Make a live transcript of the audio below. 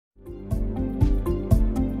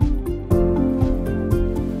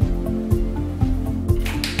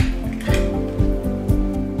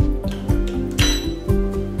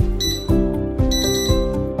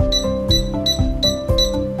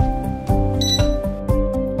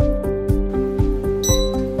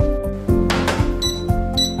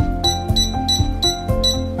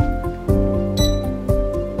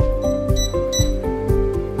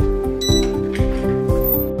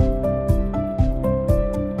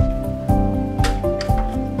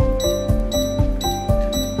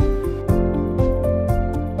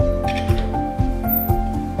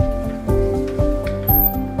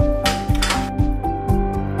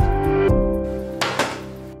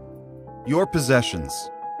possessions,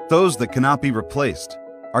 those that cannot be replaced.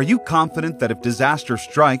 Are you confident that if disaster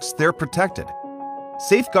strikes, they're protected?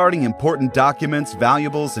 Safeguarding important documents,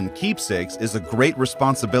 valuables, and keepsakes is a great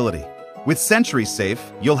responsibility. With SentrySafe,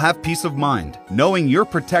 you'll have peace of mind, knowing you're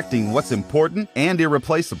protecting what's important and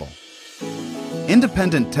irreplaceable.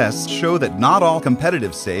 Independent tests show that not all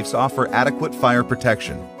competitive safes offer adequate fire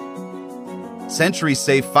protection.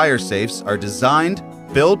 SentrySafe fire safes are designed,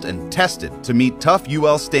 built, and tested to meet tough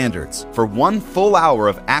UL standards for 1 full hour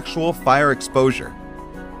of actual fire exposure.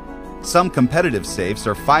 Some competitive safes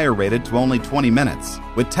are fire rated to only 20 minutes,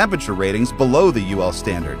 with temperature ratings below the UL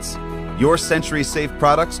standards. Your SentrySafe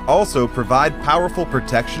products also provide powerful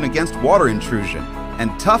protection against water intrusion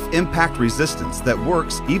and tough impact resistance that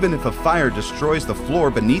works even if a fire destroys the floor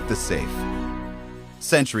beneath the safe.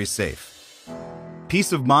 SentrySafe.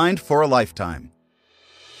 Peace of mind for a lifetime.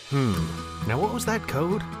 Now what was that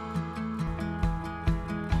code?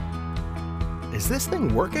 Is this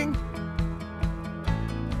thing working?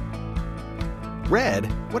 Red?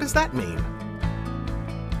 What does that mean?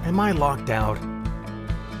 Am I locked out?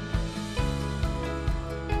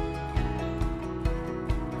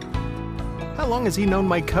 How long has he known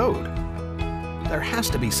my code? There has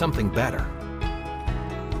to be something better.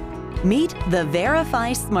 Meet the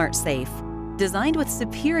Verify Smart Safe, designed with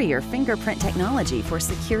superior fingerprint technology for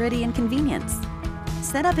security and convenience.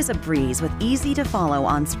 Setup is a breeze with easy-to-follow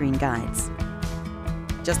on-screen guides.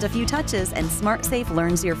 Just a few touches and SmartSafe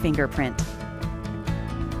learns your fingerprint.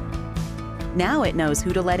 Now it knows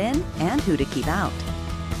who to let in and who to keep out.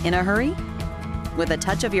 In a hurry? With a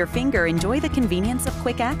touch of your finger, enjoy the convenience of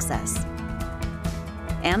quick access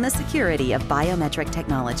and the security of biometric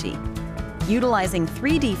technology. Utilizing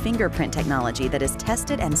 3D fingerprint technology that is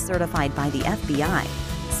tested and certified by the FBI,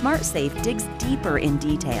 SmartSafe digs deeper in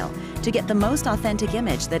detail to get the most authentic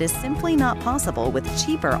image that is simply not possible with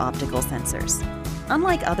cheaper optical sensors.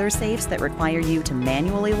 Unlike other safes that require you to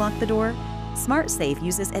manually lock the door, SmartSafe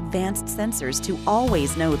uses advanced sensors to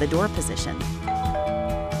always know the door position.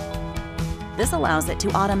 This allows it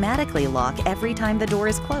to automatically lock every time the door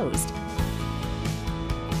is closed.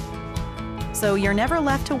 So you're never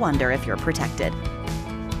left to wonder if you're protected.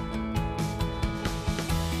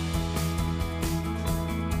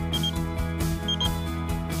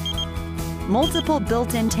 Multiple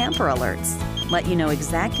built-in tamper alerts let you know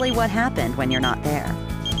exactly what happened when you're not there.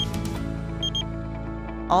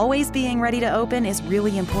 Always being ready to open is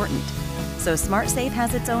really important, so SmartSafe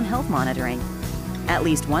has its own health monitoring. At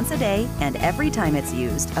least once a day, and every time it's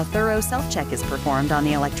used, a thorough self-check is performed on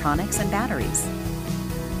the electronics and batteries.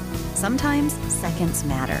 Sometimes seconds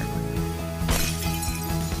matter.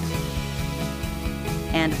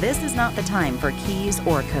 And this is not the time for keys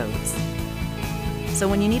or codes. So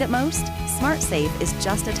when you need it most, SmartSafe is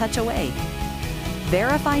just a touch away.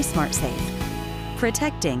 Verify SmartSafe,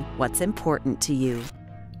 protecting what's important to you.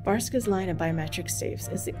 Barska's line of biometric safes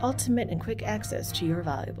is the ultimate in quick access to your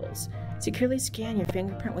valuables. Securely scan your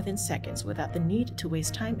fingerprint within seconds without the need to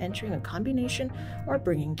waste time entering a combination or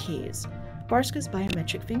bringing keys. Barska's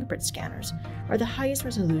biometric fingerprint scanners are the highest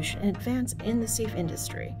resolution and advanced in the safe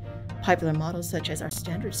industry. Popular models such as our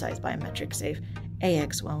standard-size biometric safe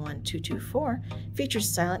AX11224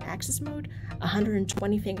 features silent access mode,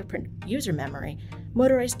 120 fingerprint user memory,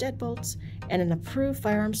 motorized deadbolts, and an approved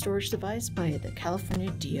firearm storage device by the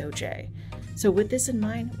California DOJ. So with this in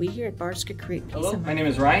mind, we here at Barska create peace of mind. Hello, my name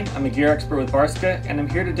is Ryan. I'm a gear expert with Barska, and I'm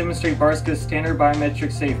here to demonstrate Barska's standard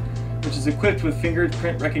biometric safe, which is equipped with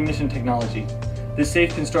fingerprint recognition technology. This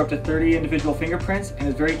safe can store up to 30 individual fingerprints and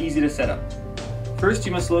is very easy to set up. First,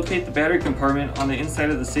 you must locate the battery compartment on the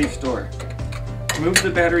inside of the safe door. Remove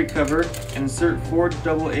the battery cover and insert 4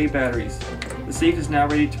 AA batteries. The safe is now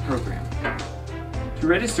ready to program. To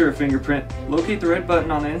register a fingerprint, locate the red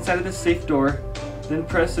button on the inside of the safe door, then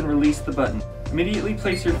press and release the button. Immediately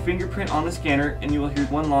place your fingerprint on the scanner and you will hear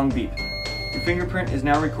one long beep. Your fingerprint is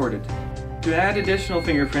now recorded. To add additional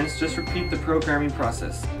fingerprints, just repeat the programming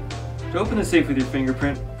process. To open the safe with your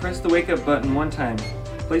fingerprint, press the wake up button one time.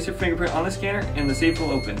 Place your fingerprint on the scanner and the safe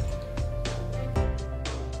will open.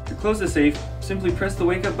 To close the safe, simply press the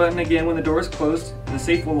wake up button again when the door is closed and the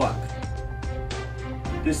safe will lock.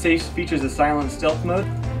 This safe features a silent stealth mode.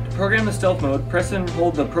 To program the stealth mode, press and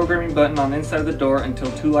hold the programming button on the inside of the door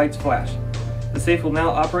until 2 lights flash. The safe will now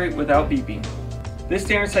operate without beeping. This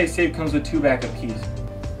standard size safe comes with 2 backup keys.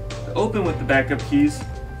 To open with the backup keys,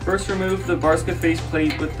 first remove the Barska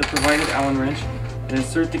faceplate with the provided Allen wrench and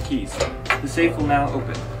insert the keys. The safe will now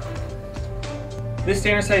open. This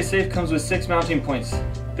standard size safe comes with 6 mounting points.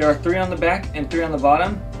 There are 3 on the back and 3 on the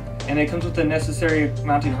bottom, and it comes with the necessary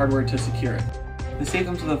mounting hardware to secure it. The safe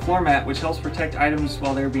comes with a floor mat which helps protect items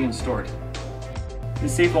while they're being stored.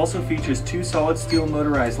 This safe also features 2 solid steel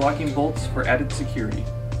motorized locking bolts for added security.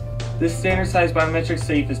 This standard size biometric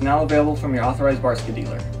safe is now available from your authorized Barska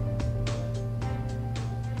dealer.